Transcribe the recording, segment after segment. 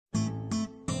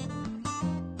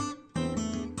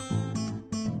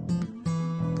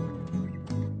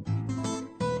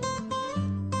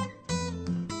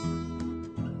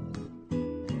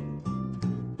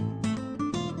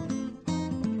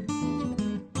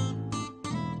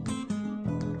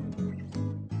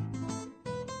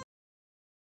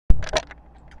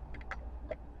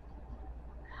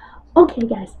Okay,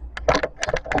 guys.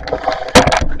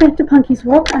 Back to Punky's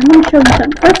World. I'm going to show you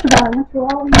something. First of all, I went through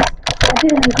all these. I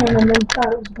did it in camera and then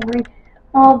thought it was boring.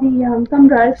 All the thumb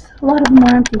drives. A lot of them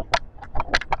are empty.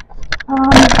 I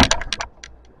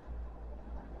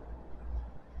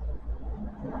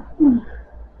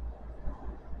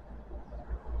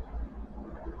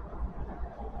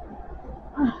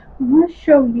want to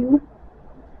show you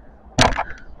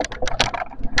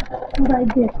what I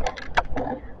did.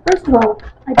 First of all,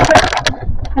 I put,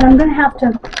 and I'm going to have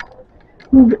to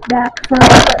move it back further,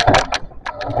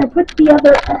 but I put the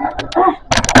other,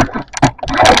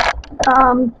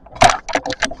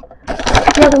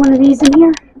 one of these in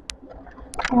here.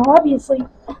 Now, obviously,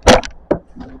 I'm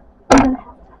going to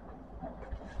have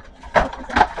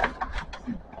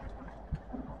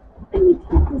I need to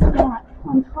get this back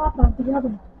on top of the other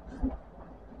one.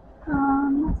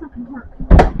 That's not going to work.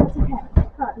 That's okay,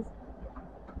 because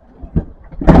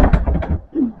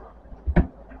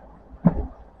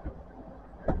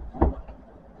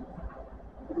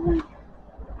I'm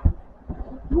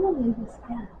going to lay this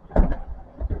down.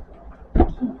 I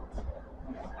can't.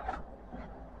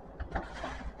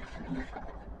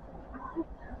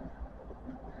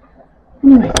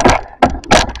 Anyway,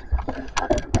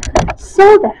 so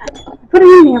that I put it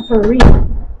in there for a reason.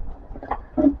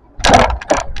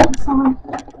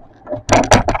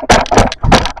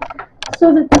 So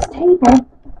that this table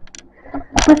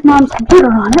with Mom's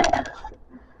computer on it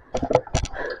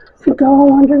could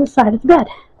go under the side of the bed.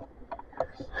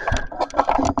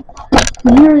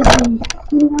 And here is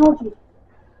the algae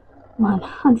one.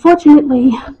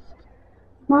 Unfortunately,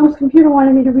 Mom's computer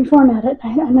wanted me to reformat it,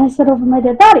 and I said over my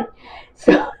dead body.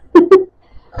 So,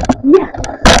 yeah.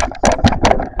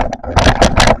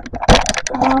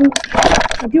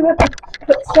 I do have to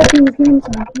put Stephanie's games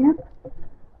on here.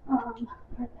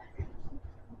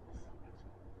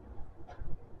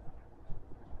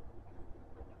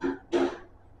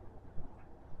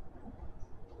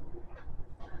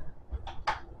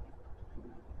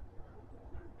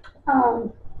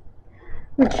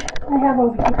 Which I have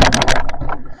over here.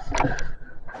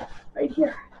 Right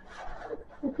here.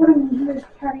 I put them in here to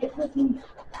carry it with me.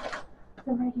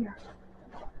 They're right here.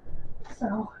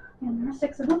 So, and there are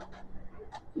 6 of them.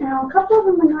 Now, a couple of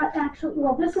them are not actually,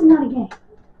 well, this is not a game.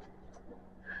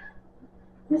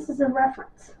 This is a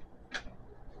reference.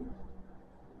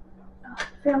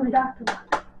 Family Doctor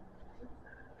one.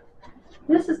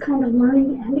 This is kind of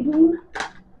learning and a game.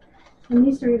 And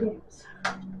these 3 are games.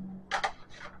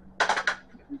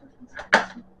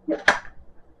 Yep.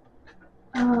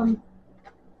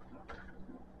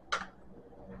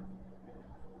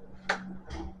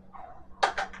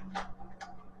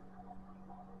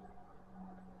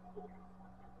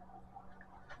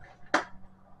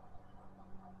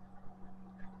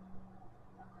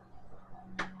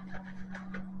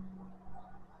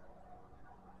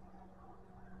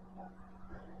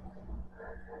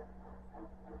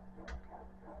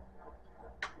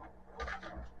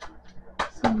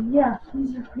 So yeah,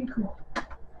 these are pretty cool.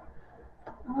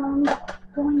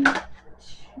 Going to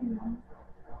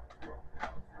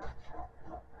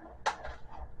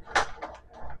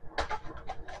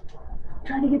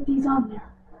try to get these on there.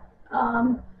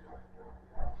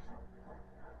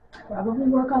 Probably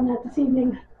work on that this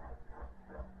evening.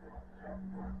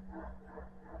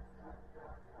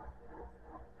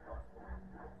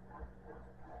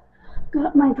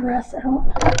 Got my dress out.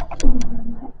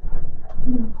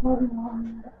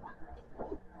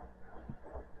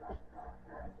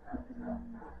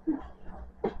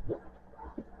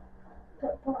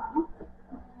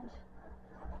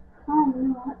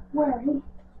 I'm not wearing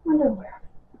underwear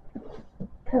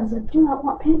because I do not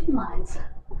want panty lines.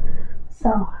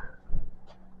 So,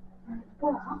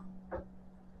 bra,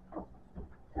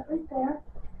 that right there.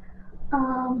 I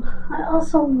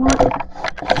also want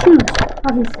shoes,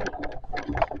 obviously.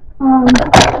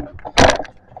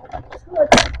 So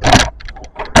let's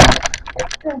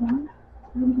get that on.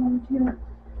 I'm going to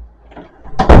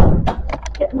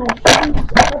get my shoes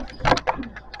up.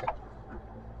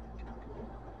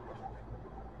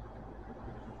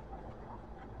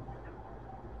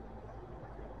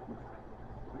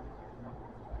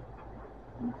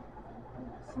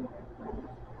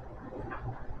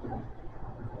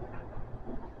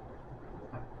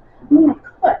 I mean, I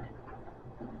could.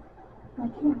 I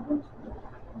can't.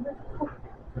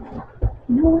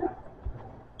 You know what?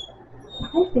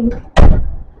 I think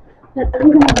that I'm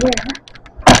going to wear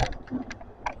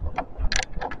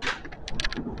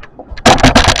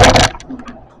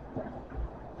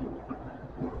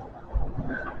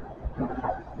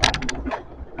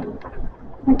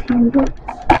my tan boots.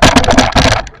 I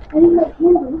think my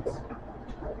tan boots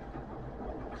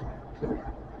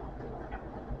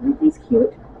he's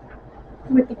cute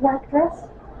with the black dress.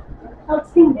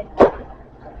 Outstanding.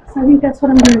 So I think that's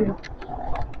what I'm going to do.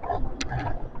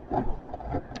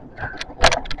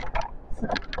 So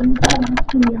I'm going to put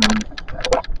the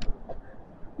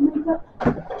makeup.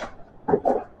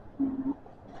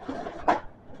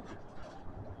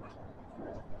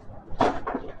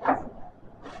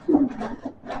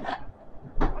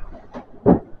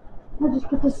 I'll just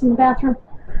put this in the bathroom.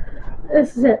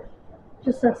 This is it.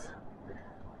 Just this.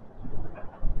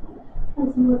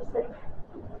 And some lipstick.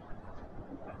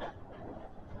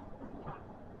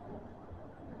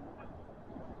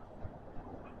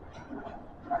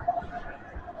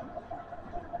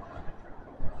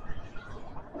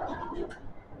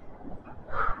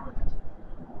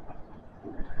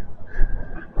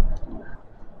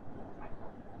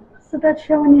 So that's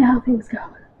showing you how things go.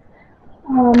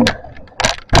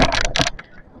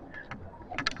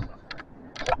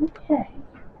 Okay.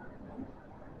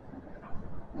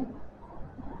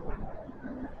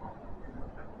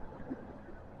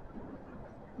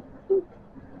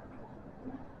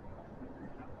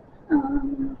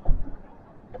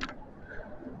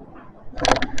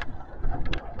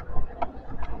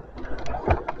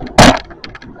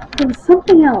 There's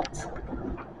something else.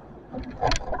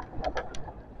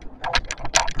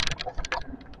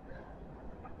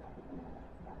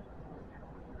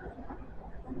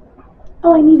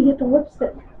 Oh, I need to get the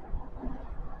lipstick.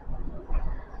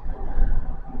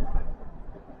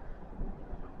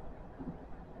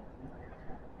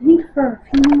 I think for a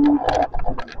few,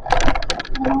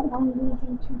 I don't want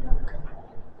anything too dark.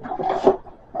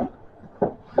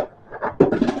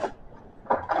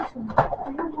 Actually,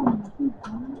 I have one here.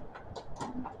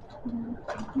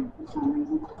 For some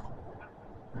reason.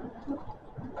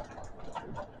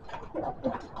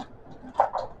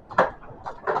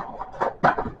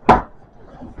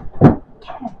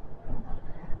 Okay.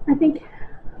 I think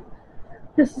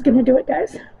this is going to do it,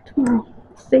 guys. Tomorrow.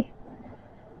 Let's see.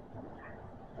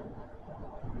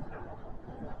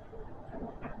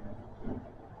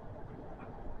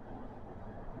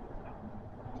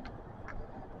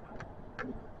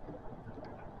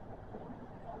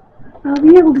 I'll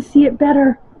be able to see it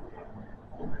better.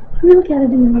 Let me look at it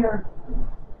in the mirror.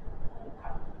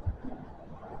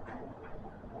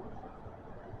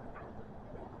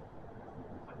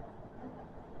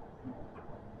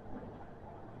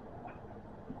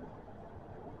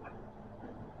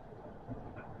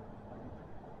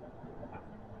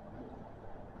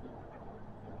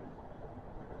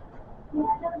 Yeah,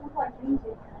 it doesn't look like VJ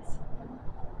does.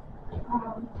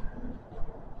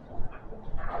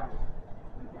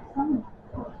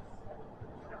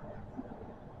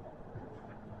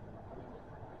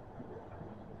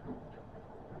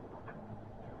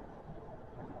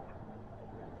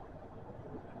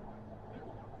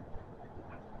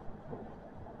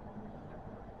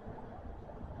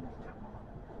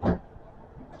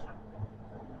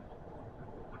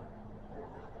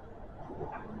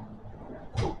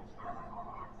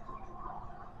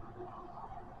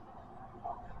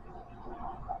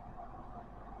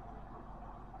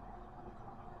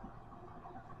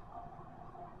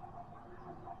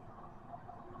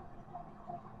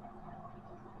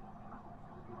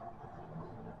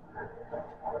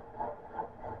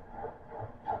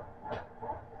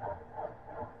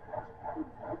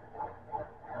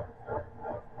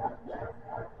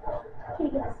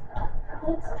 Okay, guys,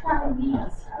 let's try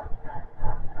these.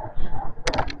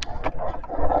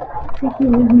 Take you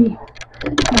with me.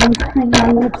 I'm trying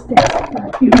my lipsticks for a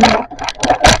few minutes.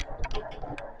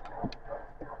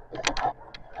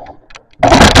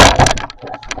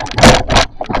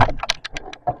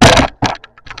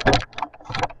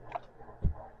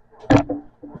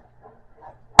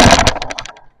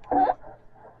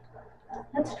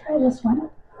 Let's try this one.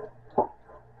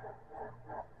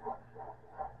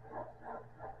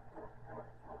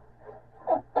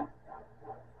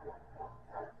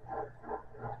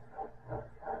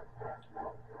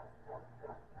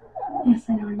 Yes,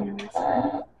 I know I'm nervous.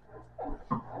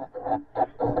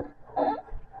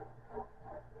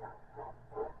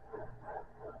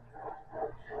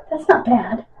 That's not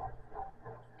bad.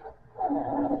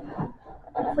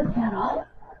 Flick that off.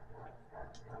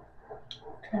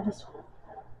 Try this one.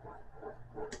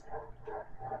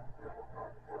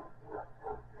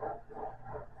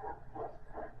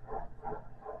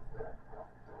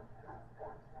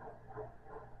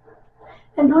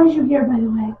 The noise you hear, by the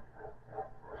way,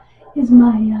 is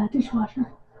my dishwasher.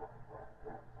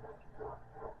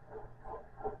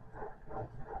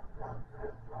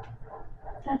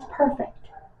 That's perfect.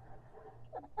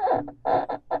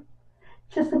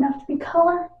 Just enough to be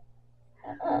color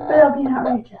without being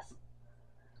outrageous.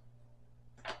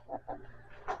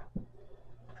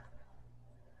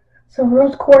 So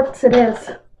rose quartz it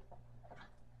is.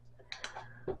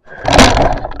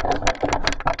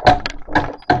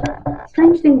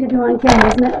 Strange thing to do on camera,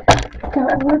 isn't it?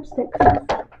 Got lipstick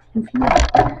confused.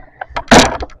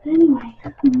 But anyway,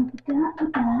 I'm gonna put that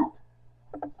with that.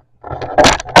 I'm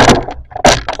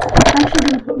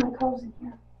actually gonna put my clothes in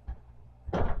here.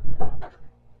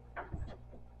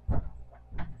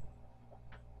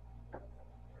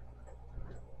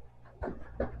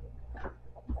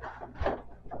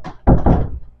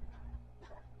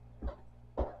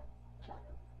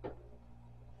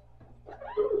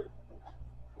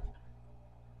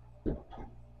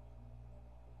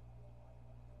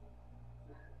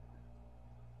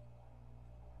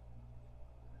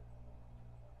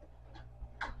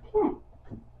 Okay.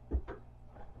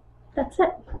 That's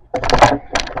it.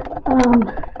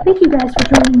 Thank you guys for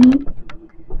joining me.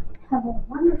 Have a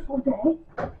wonderful day.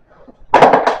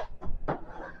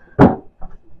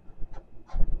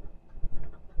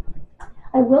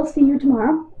 I will see you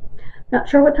tomorrow. Not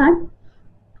sure what time.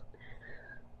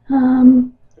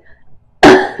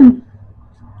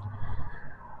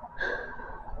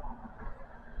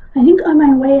 I think on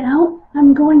my way out,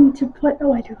 I'm going to put,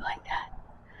 oh, I do like that.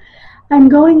 I'm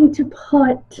going to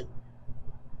put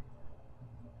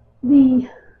the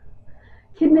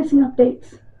Kid Missing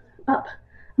updates up.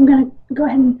 I'm going to go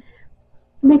ahead and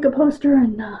make a poster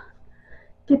and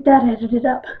get that edited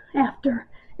up after.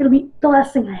 It'll be the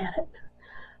last thing I edit,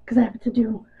 because I have to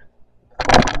do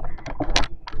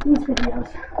these videos.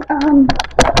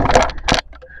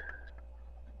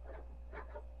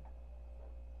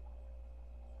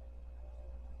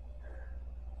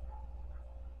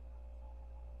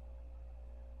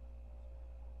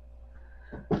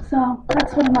 So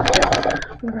that's what I'm up to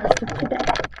for the rest of today.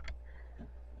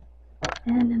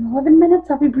 And in 11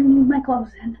 minutes, I'll be bringing my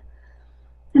clothes in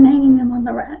and hanging them on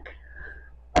the rack.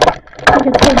 Like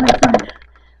I told my friend,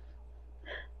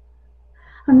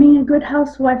 I'm being a good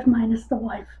housewife minus the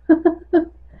wife.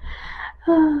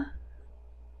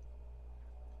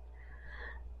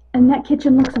 And that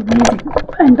kitchen looks amazing.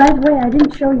 And by the way, I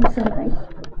didn't show you something.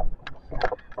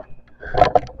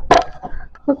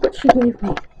 Look what she gave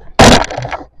me.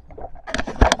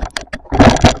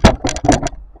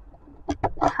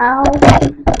 How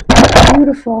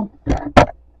beautiful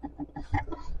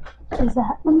is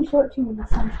that? Let me show it to you in the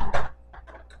sunshine.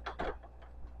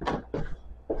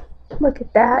 Look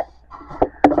at that.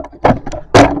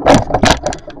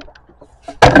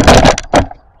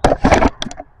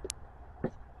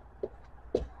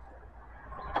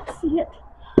 See it?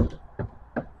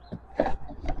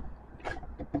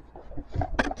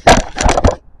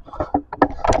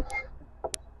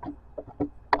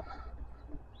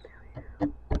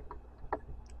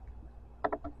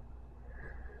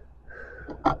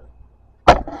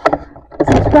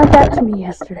 She brought that to me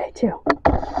yesterday too.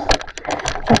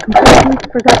 I completely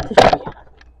forgot to show you.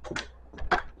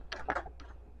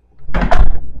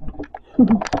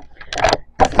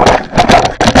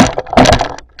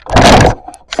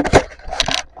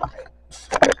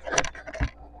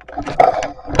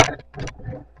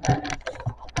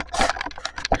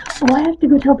 Oh, I have to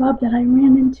go tell Bob that I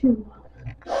ran into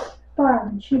Barb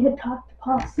and she had talked to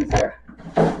Paul's sister.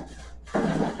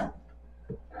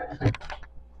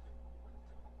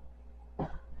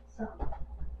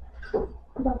 So,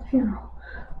 about the funeral.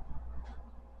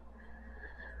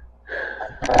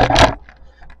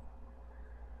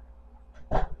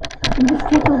 And just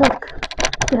take a look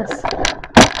at this.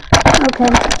 Okay,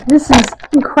 this is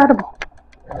incredible.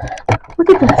 Look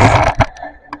at this.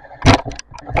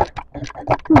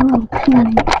 Oh,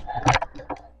 Penny.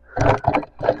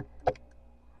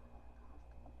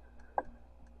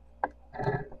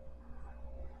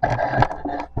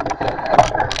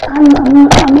 I'm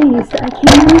amazed. I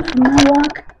came in from my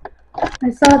walk. I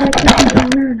saw that kitchen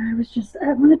counter and I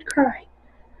wanted to cry.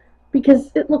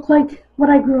 Because it looked like what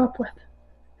I grew up with.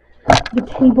 The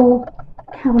table,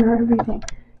 counter, everything.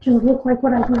 Just looked like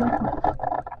what I grew up with.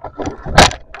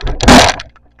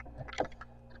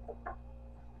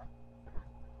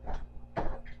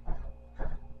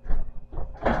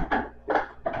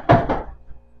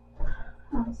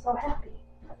 I'm so happy.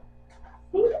 I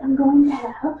think I'm going to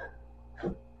have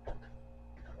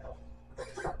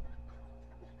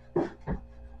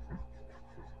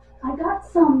I got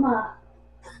some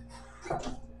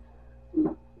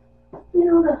you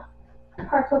know, the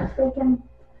hard-cooked bacon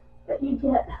that you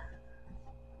get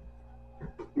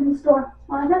in the store.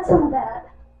 Well, I got some of that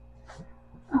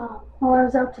while I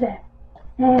was out today.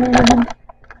 And I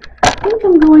think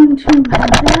I'm going to have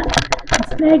that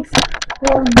as bags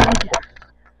for my dinner.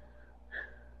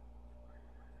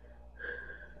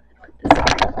 Put this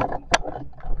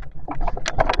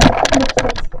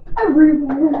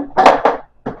everywhere.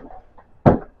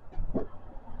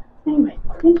 Anyway,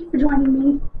 thank you for joining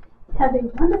me. Have a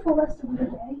wonderful rest of your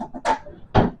day.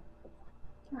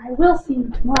 I will see you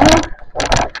tomorrow.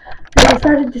 As I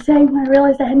started to say when I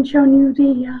realized I hadn't shown you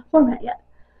the format yet.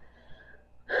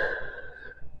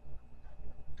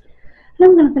 And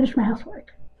I'm going to finish my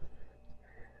housework,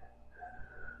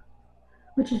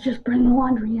 which is just bring the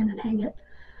laundry in and hang it.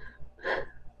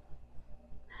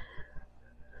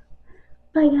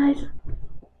 Bye, guys.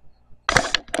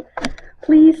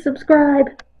 Please subscribe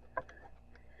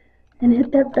and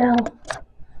hit that bell.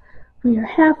 We are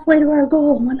halfway to our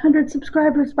goal, 100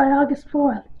 subscribers by August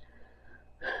 4th.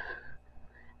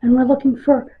 And we're looking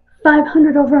for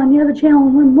 500 over on the other channel,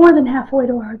 and we're more than halfway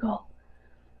to our goal.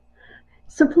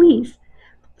 So please,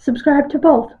 subscribe to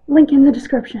both. Link in the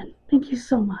description. Thank you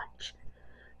so much.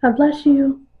 God bless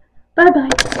you.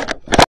 Bye-bye.